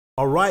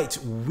All right,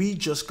 we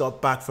just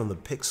got back from the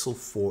Pixel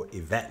 4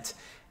 event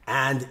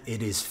and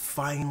it is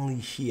finally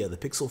here, the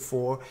Pixel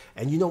 4.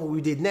 And you know what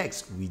we did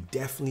next? We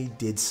definitely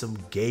did some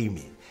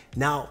gaming.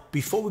 Now,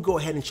 before we go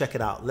ahead and check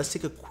it out, let's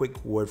take a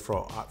quick word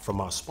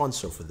from our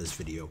sponsor for this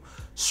video,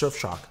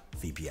 Surfshark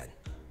VPN.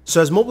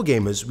 So as mobile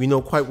gamers, we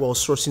know quite well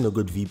sourcing a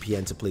good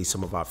VPN to play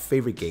some of our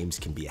favorite games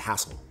can be a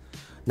hassle.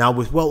 Now,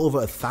 with well over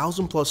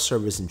 1,000 plus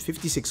servers in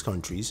 56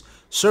 countries,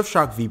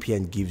 Surfshark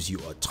VPN gives you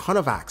a ton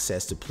of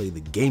access to play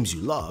the games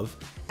you love,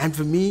 and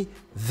for me,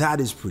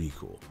 that is pretty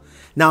cool.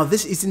 Now,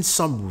 this isn't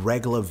some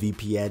regular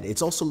VPN,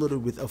 it's also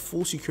loaded with a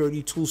full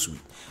security tool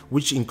suite,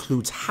 which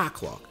includes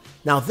HackLock.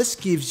 Now, this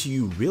gives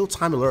you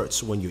real-time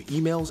alerts when your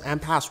emails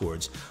and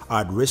passwords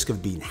are at risk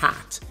of being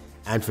hacked,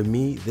 and for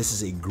me, this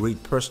is a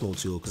great personal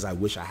tool because I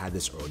wish I had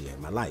this earlier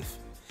in my life.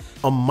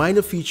 A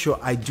minor feature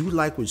I do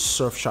like with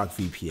Surfshark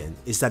VPN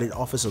is that it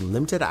offers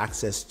unlimited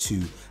access to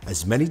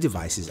as many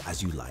devices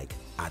as you like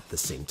at the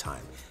same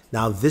time.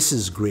 Now, this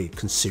is great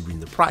considering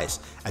the price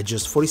at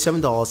just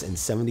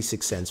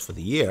 $47.76 for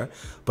the year,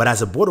 but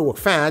as a Borderwork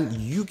fan,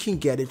 you can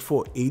get it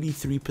for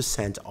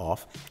 83%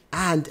 off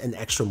and an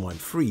extra month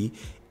free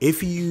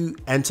if you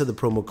enter the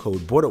promo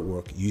code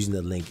BORDERWORK using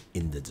the link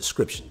in the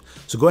description.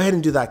 So go ahead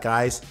and do that,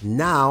 guys.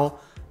 Now,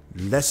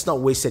 let's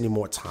not waste any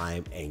more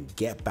time and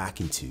get back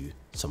into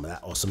some of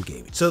that awesome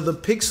gaming. So the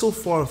Pixel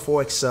 4 and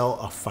 4 XL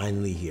are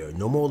finally here.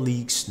 No more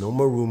leaks, no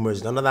more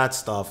rumors, none of that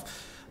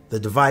stuff. The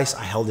device,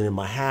 I held it in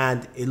my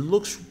hand. It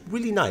looks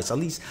really nice. At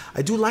least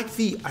I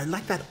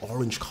like that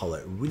orange color.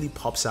 It really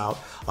pops out.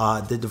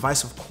 The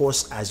device, of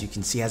course, as you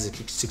can see, has a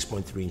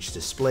 6.3-inch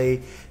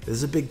display.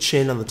 There's a big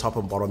chin on the top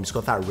and bottom. It's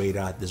got that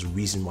radar. There's a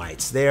reason why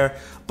it's there.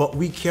 But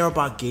we care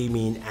about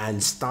gaming, and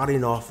let's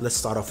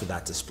start off with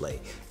that display.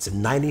 It's a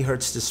 90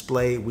 Hz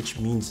display, which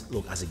means,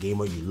 look, as a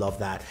gamer, you love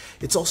that.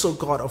 It's also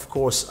got, of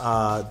course,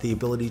 the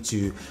ability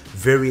to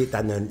vary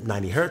that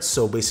 90 Hz.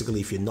 So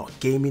basically, if you're not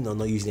gaming or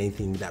not using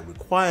anything that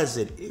requires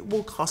it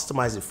will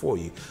customize it for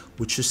you,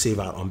 which should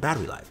save out on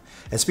battery life.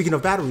 And speaking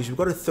of batteries, we've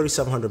got a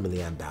 3700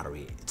 milliamp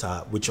battery,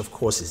 which of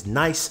course is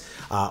nice.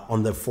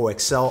 On the 4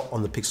 XL,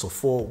 on the Pixel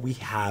 4, we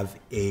have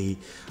a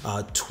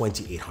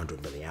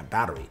 2800 milliamp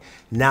battery.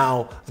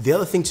 Now, the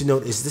other thing to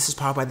note is this is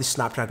powered by the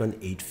Snapdragon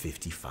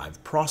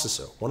 855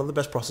 processor, one of the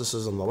best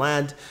processors on the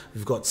land.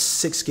 We've got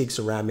 6 gigs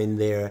of RAM in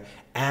there,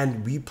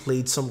 and we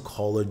played some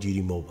Call of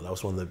Duty Mobile. That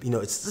was one of the,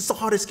 it's the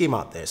hardest game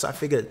out there. So I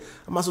figured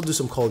I might as well do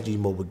some Call of Duty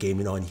Mobile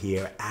gaming on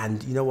here.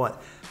 And you know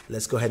what?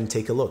 Let's go ahead and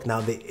take a look.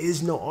 Now, there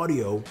is no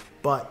audio,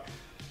 but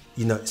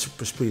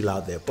it's pretty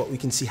loud there. But we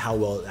can see how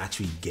well it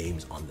actually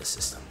games on the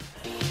system.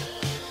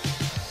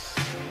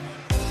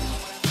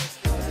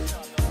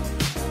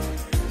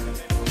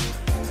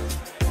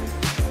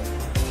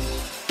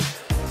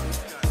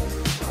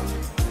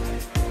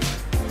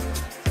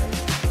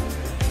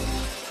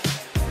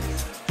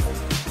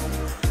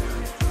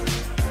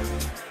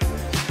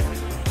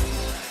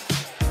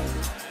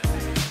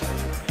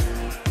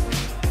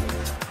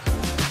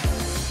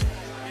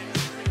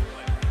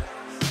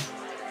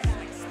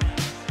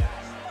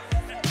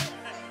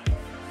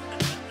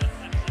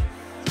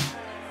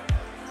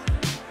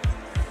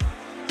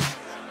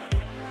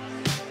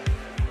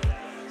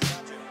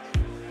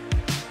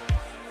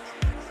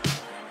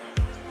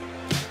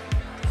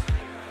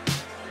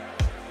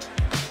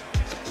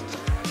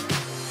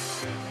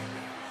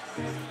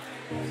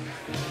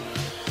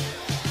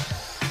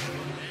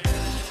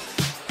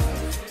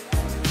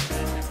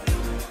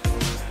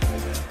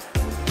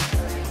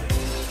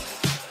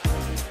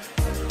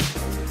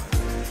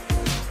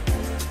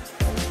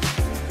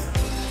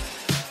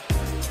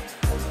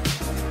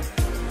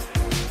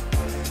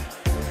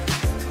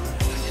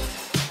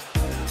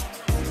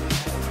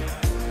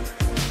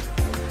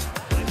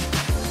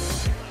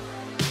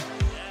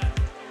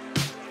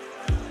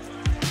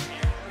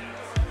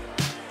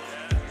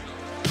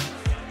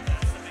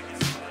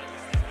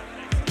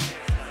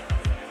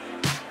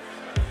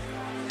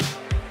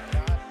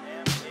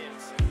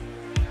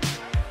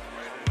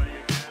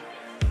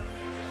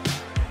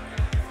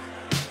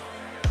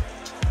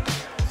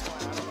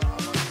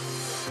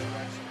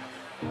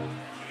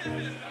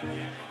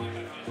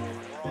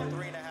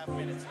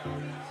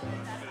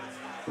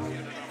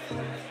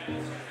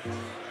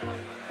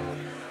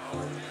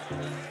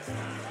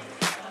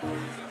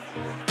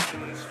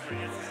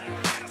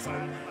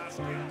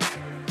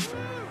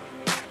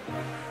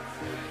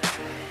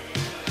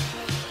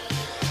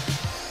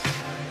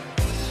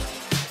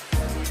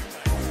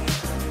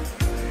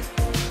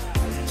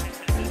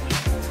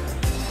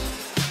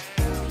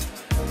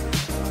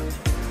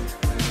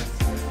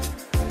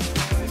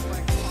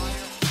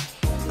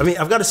 I mean,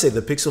 I've got to say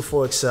the Pixel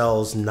 4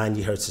 XL's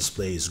 90 Hz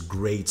display is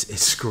great.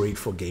 It's great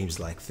for games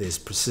like this.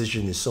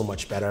 Precision is so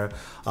much better.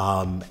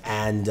 In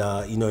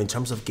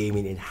terms of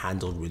gaming, it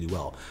handled really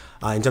well.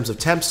 In terms of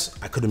temps,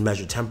 I couldn't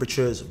measure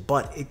temperatures,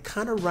 but it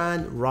kind of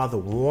ran rather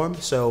warm.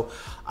 So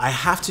I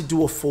have to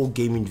do a full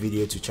gaming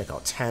video to check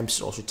out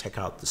temps, also check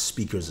out the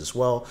speakers as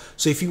well.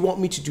 So if you want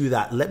me to do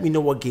that, let me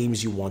know what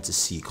games you want to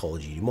see. Call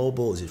of Duty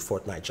Mobile, is it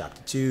Fortnite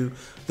Chapter 2,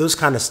 those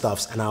kind of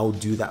stuffs, and I'll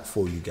do that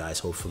for you guys.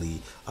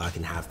 Hopefully I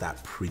can have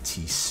that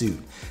pretty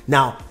soon.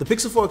 Now, the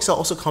Pixel 4 XL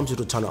also comes with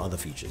a ton of other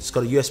features. It's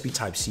got a USB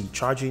Type-C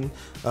charging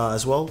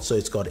as well. So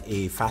it's got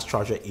a fast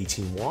charger,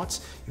 18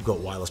 watts. You've got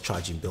wireless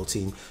charging built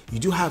in. You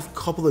do have a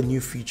couple of new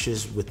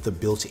features with the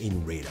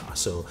built-in radar.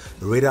 So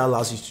the radar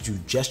allows you to do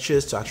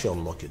gestures to actually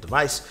unlock your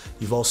device.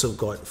 You've also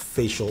got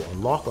facial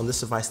unlock on this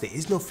device. There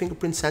is no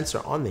fingerprint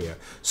sensor on there.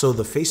 So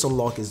the face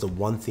unlock is the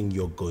one thing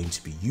you're going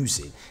to be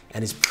using.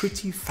 And it's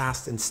pretty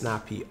fast and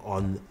snappy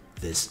on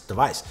this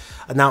device.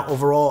 Now,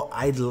 overall,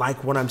 I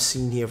like what I'm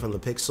seeing here from the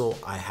Pixel.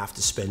 I have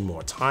to spend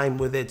more time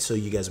with it, so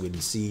you guys wait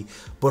and see.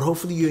 But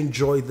hopefully you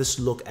enjoy this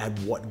look at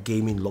what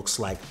gaming looks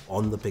like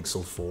on the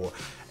Pixel 4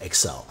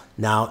 XL.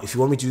 Now, if you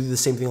want me to do the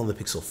same thing on the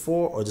Pixel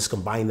 4 or just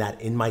combine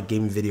that in my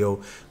gaming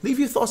video, leave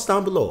your thoughts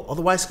down below.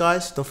 Otherwise,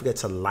 guys, don't forget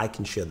to like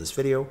and share this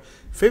video,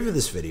 favorite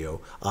this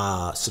video,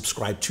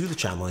 subscribe to the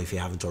channel if you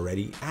haven't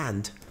already,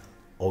 and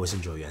always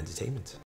enjoy your entertainment.